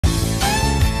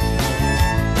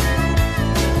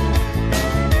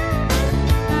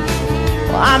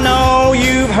I know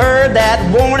you've heard that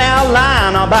worn out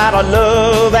line about a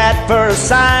love at first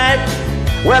sight.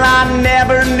 Well, I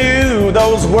never knew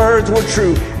those words were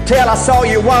true till I saw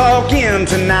you walk in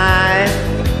tonight.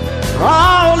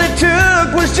 All it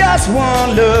took was just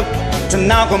one look to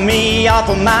knock me off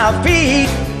of my feet.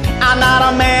 I'm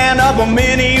not a man of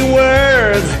many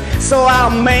words, so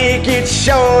I'll make it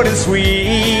short and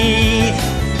sweet.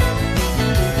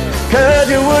 Could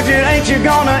you, would you, ain't you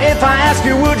gonna, if I ask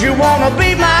you, would you wanna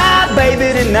be my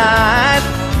baby tonight?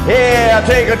 Yeah,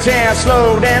 take a chance,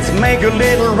 slow dance, make a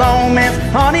little romance.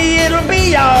 Honey, it'll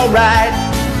be alright.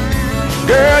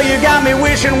 Girl, you got me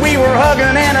wishing we were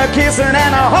hugging and a kissing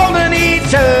and a holding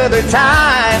each other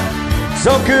tight.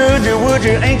 So could you, would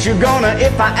you, ain't you gonna,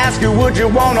 if I ask you, would you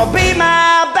wanna be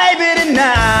my baby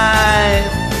tonight?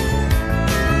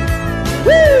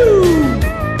 Woo!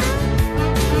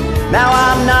 Now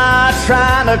I'm not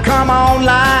trying to come on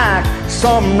like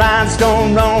some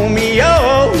rhinestone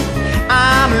Romeo.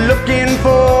 I'm looking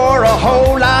for a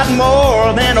whole lot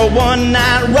more than a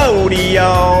one-night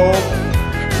rodeo.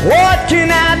 What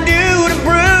can I do to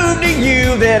prove to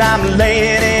you that I'm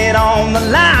laying it on the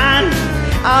line?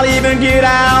 I'll even get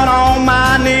out on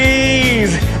my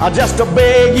knees just to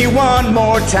beg you one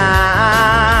more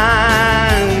time.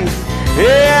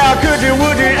 Yeah, could you,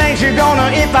 would you, ain't you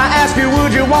gonna, if I ask you,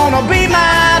 would you wanna be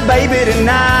my baby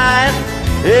tonight?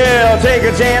 Yeah, take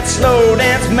a chance, slow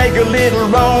dance, make a little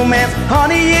romance.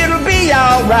 Honey, it'll be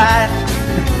alright.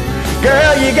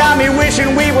 Girl, you got me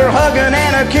wishing we were hugging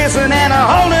and a kissing and a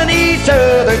holding each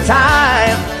other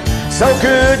tight. So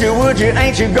could you, would you,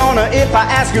 ain't you gonna, if I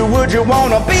ask you, would you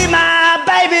wanna be my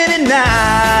baby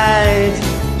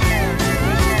tonight?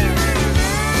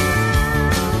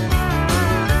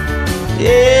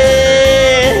 Yeah.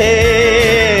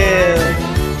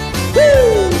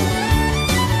 Woo.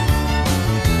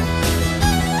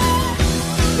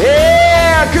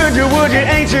 Yeah, could you, would you,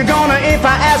 ain't you gonna, if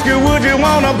I ask you, would you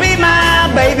wanna be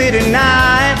my baby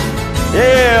tonight?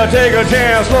 Yeah, take a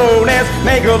chance, slow dance,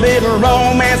 make a little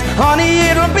romance. Honey,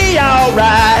 it'll be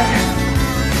alright.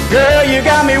 Girl, you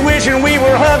got me wishing we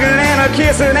were hugging and a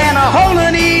kissing and a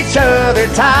holding each other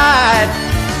tight.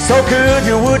 So could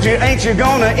you, would you, ain't you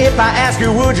gonna, if I ask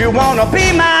you, would you wanna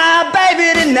be my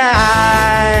baby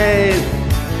tonight?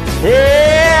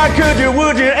 Yeah, could you,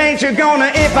 would you, ain't you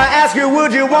gonna, if I ask you,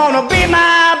 would you wanna be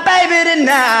my baby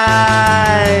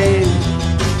tonight?